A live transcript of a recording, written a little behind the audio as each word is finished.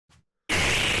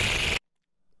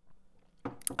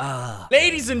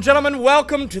Ladies and gentlemen,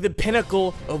 welcome to the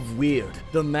pinnacle of weird.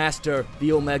 The master,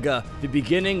 the omega, the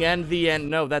beginning and the end.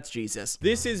 No, that's Jesus.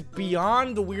 This is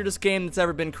beyond the weirdest game that's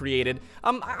ever been created.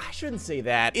 I shouldn't say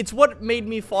that. It's what made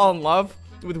me fall in love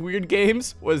with weird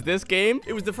games, was this game.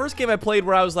 It was the first game I played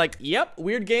where I was like, yep,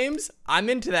 weird games, I'm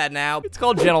into that now. It's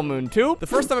called GentleMoon 2. The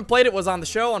first time I played it was on the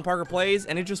show on Parker Plays,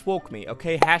 and it just woke me,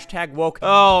 okay? Hashtag woke.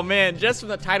 Oh man, just from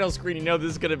the title screen, you know this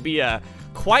is gonna be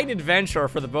quite an adventure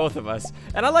for the both of us.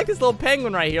 And I like this little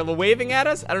penguin right here, waving at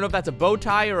us. I don't know if that's a bow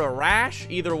tie or a rash.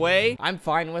 Either way, I'm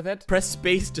fine with it. Press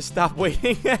space to stop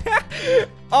waiting.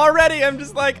 Already, I'm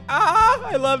just like,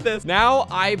 I love this. Now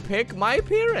I pick my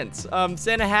appearance.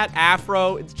 Santa hat,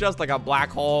 afro, it's just like a black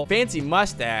hole. Fancy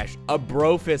mustache, a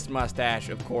brofist mustache,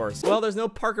 of course. Well, there's no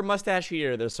Parker mustache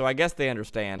here, so I guess they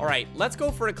understand. All right, let's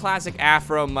go for a classic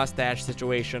afro mustache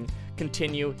situation.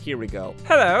 Continue, here we go.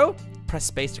 Hello, press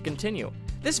space to continue.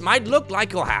 This might look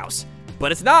like your house,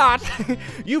 but it's not.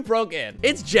 You broke in.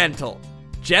 It's gentle.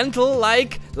 Gentle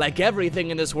like everything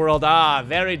in this world. Ah,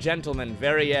 very gentleman,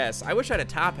 very yes. I wish I had a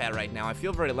top hat right now. I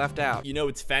feel very left out. You know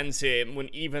it's fancy when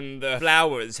even the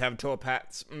flowers have top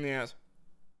hats. Yes.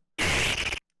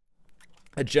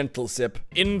 A gentle sip.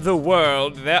 In the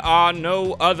world, there are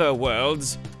no other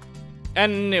worlds.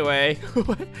 Anyway,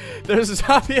 there's a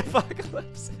zombie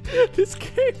apocalypse. This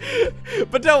game.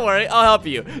 But don't worry, I'll help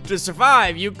you. To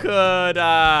survive, you could,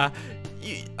 let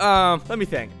me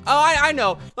think. Oh, I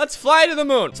know. Let's fly to the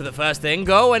moon. So the first thing,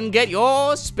 go and get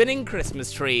your spinning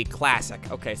Christmas tree. Classic.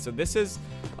 Okay, so this is,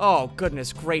 oh,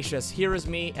 goodness gracious. Here is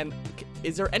me. And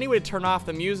is there any way to turn off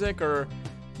the music, or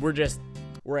we're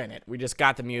in it. We just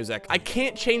got the music. I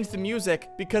can't change the music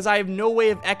because I have no way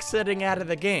of exiting out of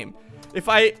the game. If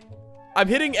I'm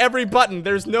hitting every button.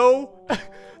 There's no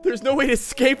way to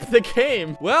escape the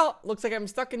game. Well, looks like I'm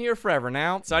stuck in here forever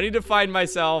now. So I need to find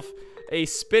myself a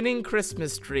spinning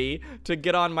Christmas tree to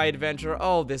get on my adventure.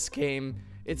 Oh, this game,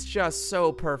 it's just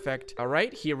so perfect. All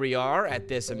right, here we are at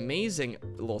this amazing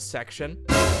little section.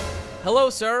 Hello,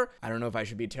 sir. I don't know if I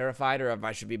should be terrified or if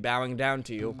I should be bowing down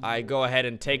to you. I go ahead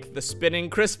and take the spinning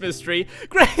Christmas tree.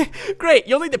 Great.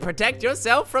 You'll need to protect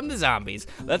yourself from the zombies.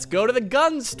 Let's go to the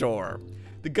gun store.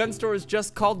 The gun store is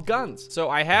just called Guns. So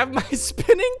I have my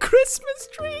spinning Christmas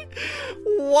tree.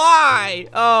 Why?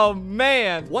 Oh,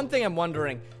 man. One thing I'm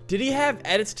wondering, did he have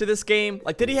edits to this game?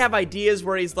 Like, did he have ideas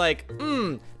where he's like,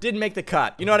 didn't make the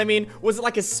cut? You know what I mean? Was it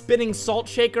like a spinning salt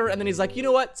shaker? And then he's like, you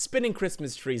know what? Spinning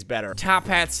Christmas tree's better. Top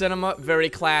Hat Cinema, very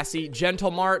classy.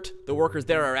 Gentle Mart, the workers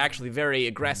there are actually very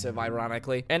aggressive,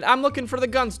 ironically. And I'm looking for the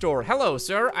gun store. Hello,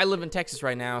 sir. I live in Texas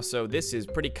right now, so this is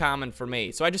pretty common for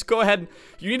me. So I just go ahead,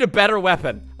 you need a better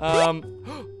weapon. I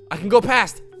can go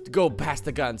past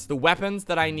the guns, the weapons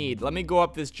that I need. Let me go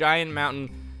up this giant mountain.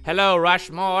 Hello,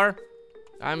 Rushmore.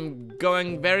 I'm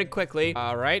going very quickly.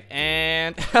 All right,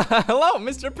 and hello,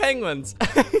 Mr. Penguins.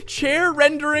 Chair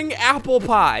rendering apple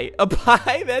pie. A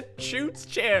pie that shoots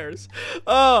chairs.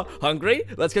 Oh, hungry?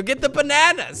 Let's go get the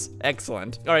bananas.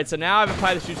 Excellent. All right, so now I have a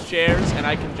pie that shoots chairs, and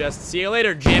I can just see you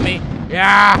later, Jimmy.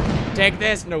 Yeah, take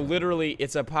this. No, literally,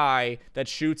 it's a pie that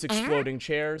shoots exploding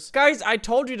chairs. Guys, I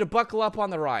told you to buckle up on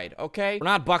the ride, okay? We're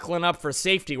not buckling up for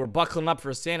safety. We're buckling up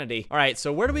for sanity. All right,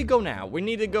 so where do we go now? We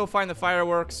need to go find the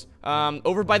fireworks.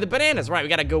 Over by the bananas. Right, we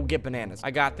gotta go get bananas.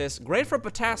 I got this. Great for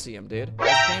potassium, dude.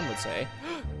 As the name would say.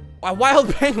 A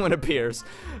wild penguin appears.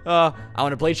 I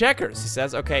want to play checkers, he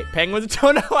says. Okay, penguins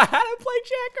don't know how to play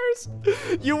checkers.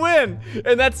 You win.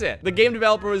 And that's it. The game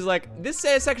developer was like, this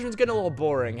section is getting a little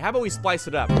boring. How about we splice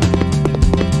it up?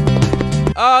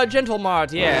 Gentle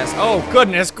Mart, yes. Oh,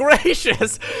 goodness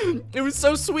gracious. It was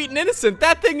so sweet and innocent.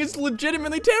 That thing is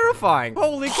legitimately terrifying.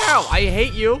 Holy cow, I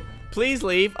hate you. Please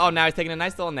leave. Oh, now he's taking a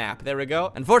nice little nap. There we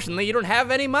go. Unfortunately, you don't have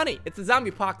any money. It's a zombie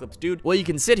apocalypse, dude. Well, you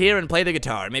can sit here and play the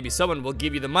guitar. Maybe someone will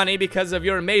give you the money because of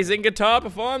your amazing guitar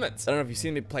performance. I don't know if you've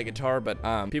seen me play guitar, but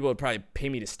people would probably pay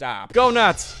me to stop. Go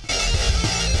nuts.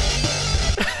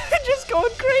 Just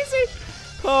going crazy.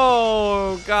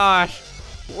 Oh, gosh.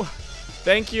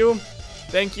 Thank you.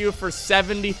 Thank you for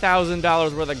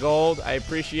 $70,000 worth of gold. I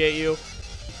appreciate you.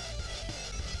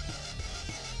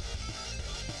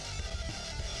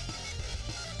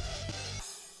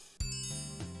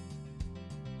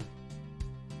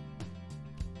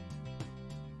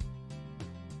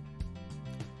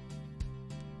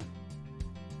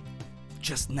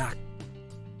 Just not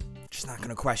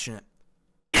gonna question it.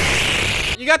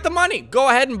 You got the money. Go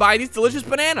ahead and buy these delicious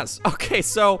bananas. Okay,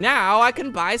 so now I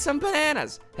can buy some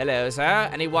bananas. Hello, sir.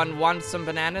 Anyone want some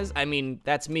bananas? I mean,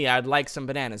 that's me. I'd like some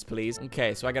bananas, please.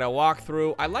 Okay, so I gotta walk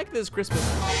through. I like this Christmas.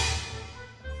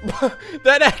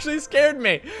 That actually scared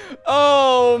me.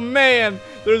 Oh, man.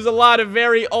 There's a lot of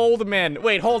very old men.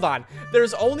 Wait, hold on.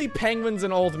 There's only penguins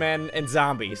and old men and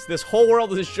zombies. This whole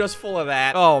world is just full of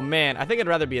that. Oh, man. I think I'd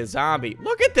rather be a zombie.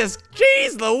 Look at this.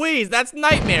 Jeez Louise. That's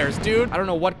nightmares, dude. I don't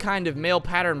know what kind of male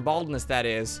pattern baldness that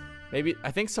is. Maybe,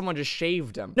 I think someone just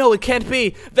shaved him. No, it can't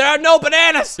be. There are no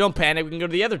bananas. Don't panic. We can go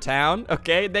to the other town.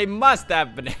 Okay, they must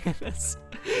have bananas.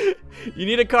 You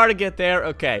need a car to get there.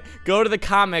 Okay, go to the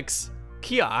comics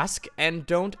kiosk and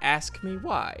don't ask me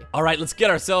why. All right, let's get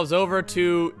ourselves over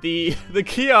to the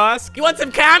kiosk. You want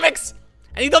some comics?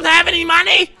 And you don't have any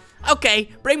money? Okay,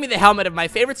 bring me the helmet of my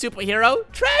favorite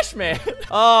superhero, Trash Man.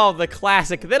 Oh, the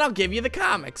classic. Then I'll give you the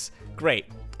comics. Great,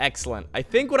 excellent. I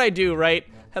think what I do, right?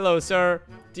 Hello, sir.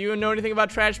 Do you know anything about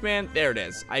Trash Man? There it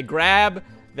is. I grab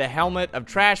the helmet of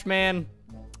Trash Man,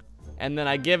 and then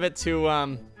I give it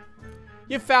to,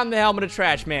 you found the helmet of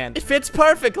Trash Man. It fits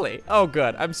perfectly. Oh,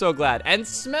 good. I'm so glad. And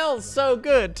smells so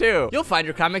good, too. You'll find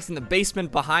your comics in the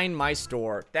basement behind my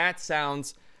store. That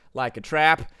sounds like a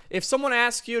trap. If someone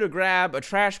asks you to grab a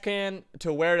trash can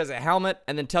to wear it as a helmet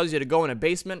and then tells you to go in a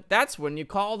basement, that's when you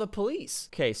call the police.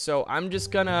 Okay, so I'm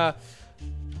just gonna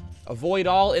avoid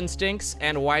all instincts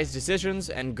and wise decisions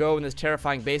and go in this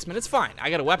terrifying basement. It's fine. I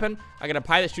got a weapon. I got a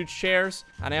pie that shoots chairs.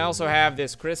 And I also have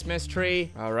this Christmas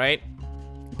tree. All right.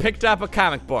 Picked up a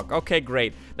comic book. Okay,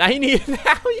 great. Now you need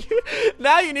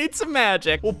now you need some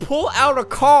magic. We'll pull out a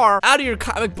car out of your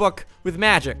comic book with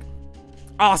magic.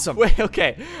 Awesome. Wait,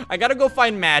 okay. I gotta go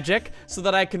find magic so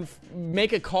that I can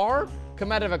make a car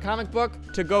come out of a comic book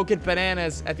to go get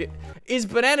bananas at the... Is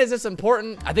bananas this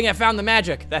important? I think I found the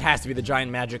magic. That has to be the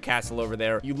giant magic castle over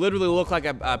there. You literally look like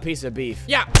a piece of beef.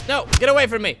 Yeah, no, get away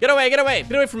from me. Get away, get away.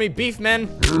 Get away from me, beef men.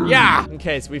 Yeah.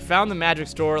 Okay, so we found the magic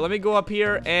store. Let me go up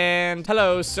here and...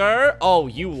 Hello, sir. Oh,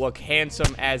 you look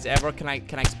handsome as ever. Can I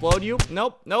explode you?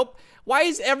 Nope, nope. Why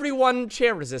is everyone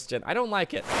chair resistant? I don't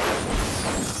like it.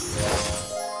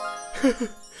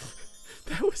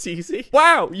 That was easy.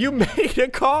 Wow, you made a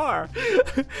car.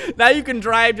 Now you can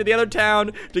drive to the other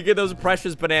town to get those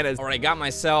precious bananas. All right, got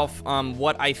myself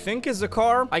what I think is a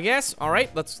car, I guess. All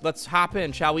right, let's hop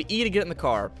in, shall we? E to get in the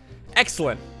car.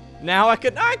 Excellent. Now I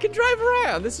can drive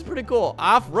around. This is pretty cool.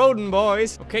 Off-roading,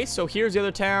 boys. Okay, so here's the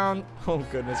other town. Oh,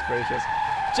 goodness gracious.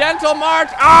 Gentle March.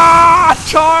 Ah,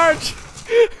 charge.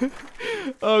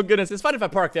 Oh, goodness. It's fine if I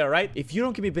park there, right? If you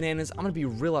don't give me bananas, I'm gonna be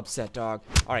real upset, dog.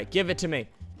 All right, give it to me.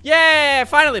 Yeah,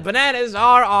 finally, bananas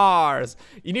are ours.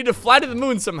 You need to fly to the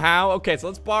moon somehow. Okay, so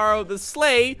let's borrow the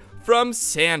sleigh from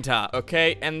Santa.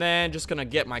 Okay, and then just gonna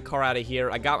get my car out of here.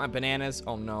 I got my bananas.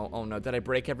 Oh no, did I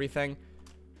break everything?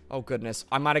 Oh goodness,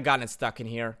 I might have gotten it stuck in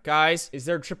here. Guys, is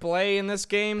there AAA in this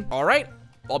game? All right,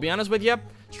 I'll be honest with you.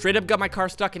 Straight up got my car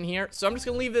stuck in here, so I'm just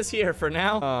gonna leave this here for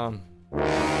now.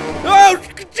 Oh,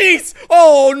 jeez!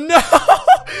 Oh, no!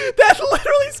 That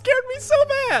literally scared me so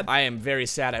bad! I am very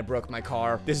sad I broke my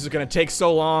car. This is gonna take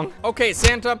so long. Okay,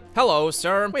 Santa. Hello,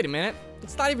 sir. Wait a minute.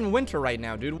 It's not even winter right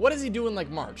now, dude. What is he doing like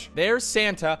March? There's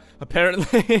Santa,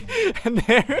 apparently. And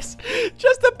there's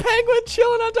just a penguin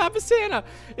chilling on top of Santa.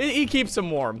 He keeps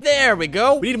him warm. There we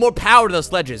go. We need more power to those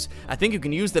sledges. I think you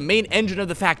can use the main engine of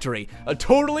the factory. A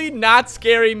totally not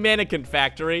scary mannequin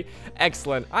factory.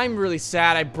 Excellent. I'm really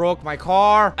sad I broke my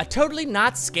car. A totally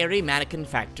not scary mannequin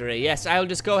factory. Yes, I'll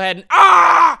just go ahead and...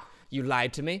 Ah! You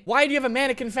lied to me. Why do you have a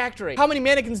mannequin factory? How many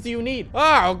mannequins do you need?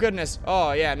 Oh, goodness.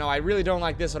 Oh, yeah, no, I really don't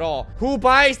like this at all. Who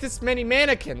buys this many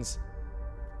mannequins?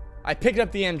 I picked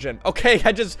up the engine. Okay,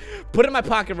 I just put it in my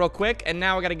pocket real quick, and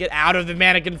now I gotta get out of the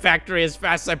mannequin factory as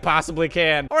fast as I possibly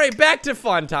can. All right, back to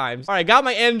fun times. All right, got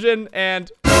my engine,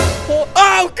 and...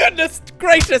 Oh, goodness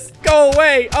gracious. Go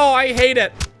away. Oh, I hate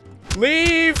it.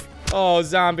 Leave. Oh,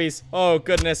 zombies. Oh,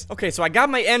 goodness. Okay, so I got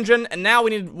my engine, and now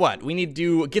we need what? We need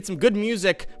to get some good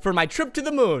music for my trip to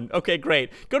the moon. Okay, great.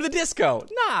 Go to the disco.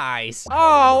 Nice.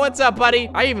 Oh, what's up, buddy?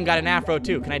 I even got an afro,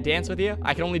 too. Can I dance with you?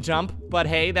 I can only jump, but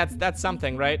hey, that's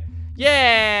something, right?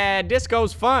 Yeah,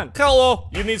 disco's fun. Hello,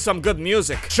 you need some good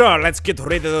music. Sure, let's get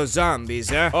rid of those zombies,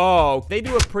 huh? Oh, they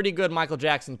do a pretty good Michael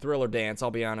Jackson Thriller dance,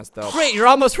 I'll be honest, though. Great, you're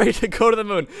almost ready to go to the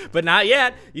moon. But not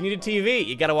yet. You need a TV.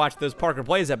 You gotta watch those Parker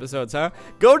Plays episodes, huh?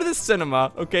 Go to the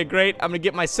cinema. Okay, great. I'm gonna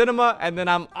get my cinema, and then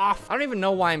I'm off. I don't even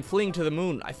know why I'm fleeing to the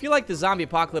moon. I feel like the zombie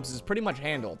apocalypse is pretty much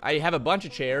handled. I have a bunch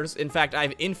of chairs. In fact, I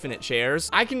have infinite chairs.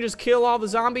 I can just kill all the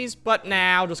zombies, but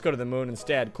now I'll just go to the moon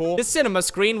instead. Cool. The cinema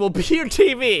screen will be your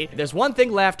TV. There's one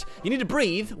thing left. You need to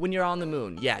breathe when you're on the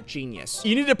moon. Yeah, genius.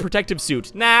 You need a protective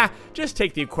suit. Nah, just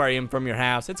take the aquarium from your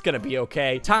house. It's gonna be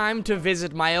okay. Time to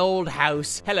visit my old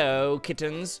house. Hello,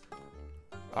 kittens.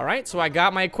 All right, so I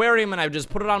got my aquarium and I just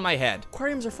put it on my head.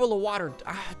 Aquariums are full of water.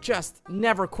 Just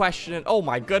never question it. Oh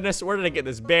my goodness, where did I get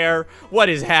this bear? What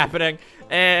is happening?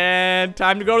 And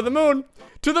time to go to the moon.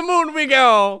 To the moon we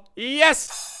go.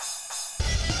 Yes.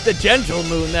 The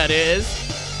GentleMoon, that is.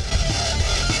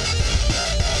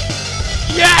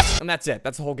 Yes! And that's it.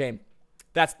 That's the whole game.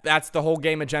 That's the whole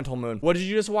game of GentleMoon. What did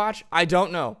you just watch? I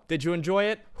don't know. Did you enjoy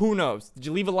it? Who knows? Did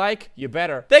you leave a like? You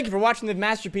better. Thank you for watching the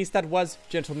masterpiece that was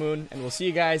GentleMoon, and we'll see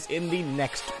you guys in the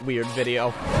next weird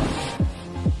video.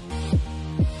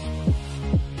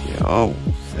 Yo,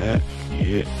 that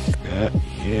it.